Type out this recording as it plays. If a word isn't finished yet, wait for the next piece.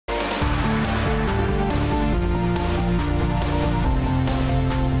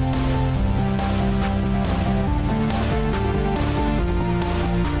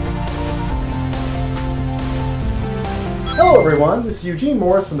everyone, this is Eugene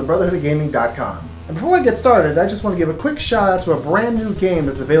Morris from the BrotherhoodOfGaming.com. And before I get started, I just want to give a quick shout out to a brand new game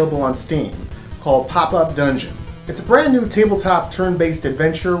that's available on Steam called Pop-Up Dungeon. It's a brand new tabletop turn-based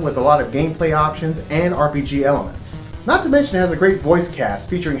adventure with a lot of gameplay options and RPG elements. Not to mention it has a great voice cast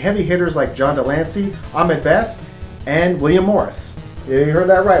featuring heavy hitters like John Delancey, Ahmed Best, and William Morris. You heard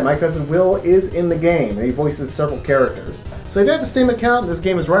that right, my cousin Will is in the game and he voices several characters. So if you have a Steam account and this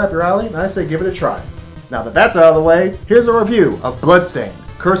game is right up your alley, then I say give it a try. Now that that's out of the way, here's a review of Bloodstained,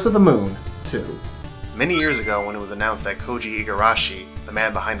 Curse of the Moon 2. Many years ago, when it was announced that Koji Igarashi, the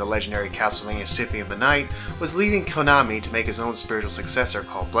man behind the legendary Castlevania Symphony of the Night, was leaving Konami to make his own spiritual successor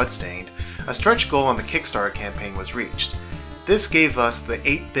called Bloodstained, a stretch goal on the Kickstarter campaign was reached. This gave us the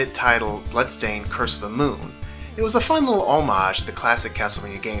 8-bit title Bloodstained Curse of the Moon. It was a fun little homage to the classic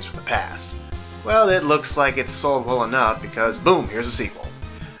Castlevania games from the past. Well, it looks like it's sold well enough because boom, here's a sequel.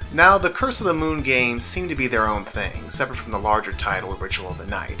 Now, the Curse of the Moon games seem to be their own thing, separate from the larger title Ritual of the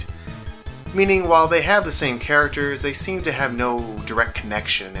Night. Meaning, while they have the same characters, they seem to have no direct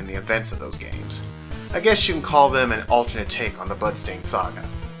connection in the events of those games. I guess you can call them an alternate take on the Bloodstained saga.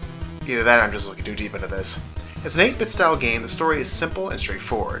 Either that or I'm just looking too deep into this. As an 8-bit style game, the story is simple and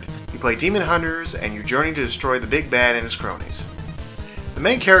straightforward. You play demon hunters, and you journey to destroy the big bad and his cronies. The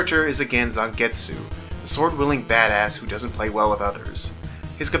main character is again Zangetsu, the sword-wielding badass who doesn't play well with others.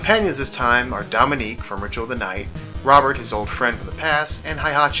 His companions this time are Dominique from Ritual of the Night, Robert, his old friend from the past, and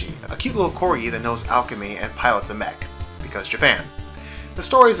Heihachi, a cute little corgi that knows alchemy and pilots a mech, because Japan. The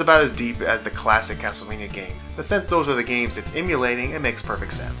story is about as deep as the classic Castlevania game, but since those are the games it's emulating, it makes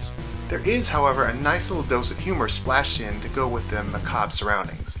perfect sense. There is, however, a nice little dose of humor splashed in to go with the macabre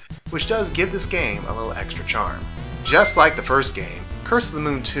surroundings, which does give this game a little extra charm. Just like the first game, Curse of the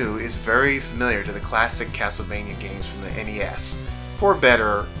Moon 2 is very familiar to the classic Castlevania games from the NES, for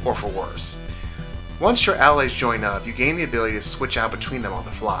better or for worse. Once your allies join up, you gain the ability to switch out between them on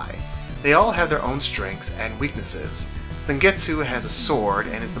the fly. They all have their own strengths and weaknesses. Zangetsu has a sword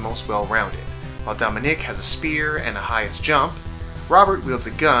and is the most well-rounded, while Dominique has a spear and the highest jump. Robert wields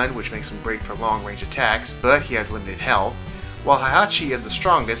a gun, which makes him great for long-range attacks, but he has limited health, while Heihachi is the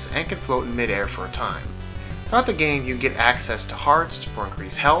strongest and can float in mid-air for a time. Throughout the game, you can get access to hearts for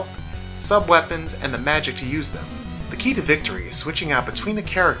increased health, sub-weapons, and the magic to use them. The key to victory is switching out between the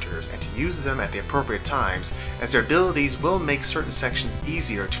characters and to use them at the appropriate times, as their abilities will make certain sections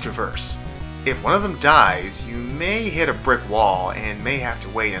easier to traverse. If one of them dies, you may hit a brick wall and may have to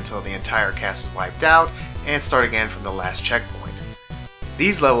wait until the entire cast is wiped out and start again from the last checkpoint.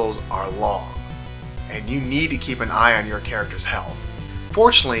 These levels are long, and you need to keep an eye on your character's health.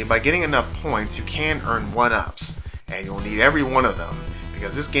 Fortunately, by getting enough points, you can earn 1-ups, and you'll need every one of them,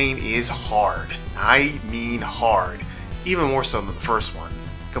 because this game is hard. I mean hard, even more so than the first one,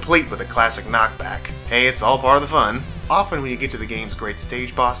 complete with a classic knockback. Hey, it's all part of the fun. Often when you get to the game's great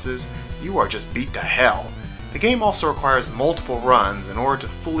stage bosses, you are just beat to hell. The game also requires multiple runs in order to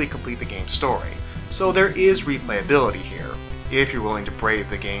fully complete the game's story, so there is replayability here, if you're willing to brave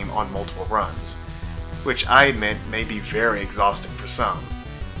the game on multiple runs, which I admit may be very exhausting for some.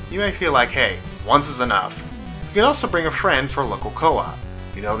 You may feel like, hey, once is enough. You can also bring a friend for local co-op.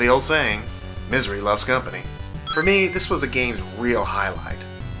 You know the old saying, misery loves company. For me, this was the game's real highlight.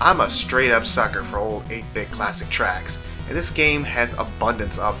 I'm a straight up sucker for old 8-bit classic tracks, and this game has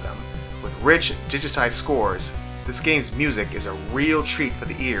abundance of them. With rich, digitized scores, this game's music is a real treat for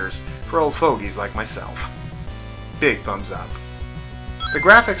the ears for old fogies like myself. Big thumbs up. The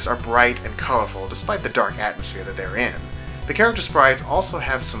graphics are bright and colorful despite the dark atmosphere that they're in. The character sprites also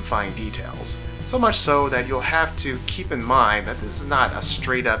have some fine details, so much so that you'll have to keep in mind that this is not a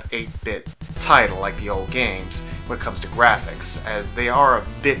straight up 8-bit title like the old games when it comes to graphics, as they are a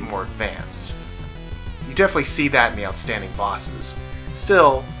bit more advanced. You definitely see that in the outstanding bosses.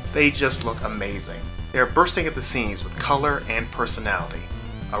 Still, they just look amazing. They are bursting at the seams with color and personality.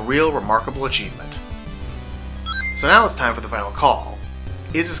 A real remarkable achievement. So now it's time for the final call.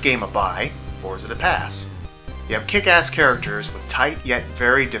 Is this game a buy, or is it a pass? You have kick-ass characters with tight yet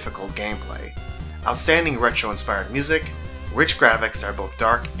very difficult gameplay, outstanding retro-inspired music, rich graphics that are both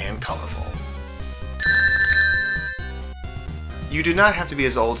dark and colorful. You do not have to be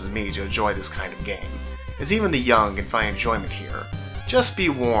as old as me to enjoy this kind of game, as even the young can find enjoyment here. Just be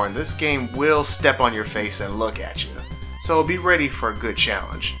warned, this game will step on your face and look at you, so be ready for a good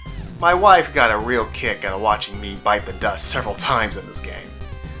challenge. My wife got a real kick out of watching me bite the dust several times in this game,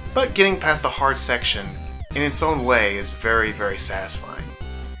 but getting past a hard section in its own way is very, very satisfying.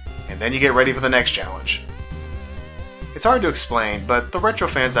 And then you get ready for the next challenge. It's hard to explain, but the retro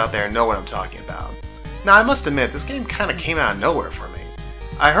fans out there know what I'm talking about. Now I must admit, this game kinda came out of nowhere for me.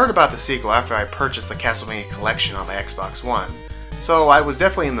 I heard about the sequel after I purchased the Castlevania collection on my Xbox One, so I was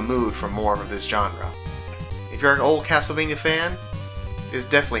definitely in the mood for more of this genre. If you're an old Castlevania fan, this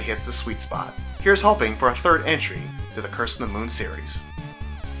definitely hits the sweet spot. Here's hoping for a third entry to the Curse of the Moon series.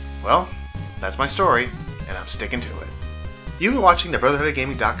 Well, that's my story, and I'm sticking to it. You've been watching the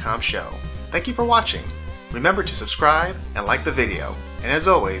BrotherhoodOfGaming.com show. Thank you for watching. Remember to subscribe and like the video, and as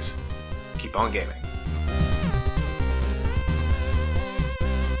always, keep on gaming.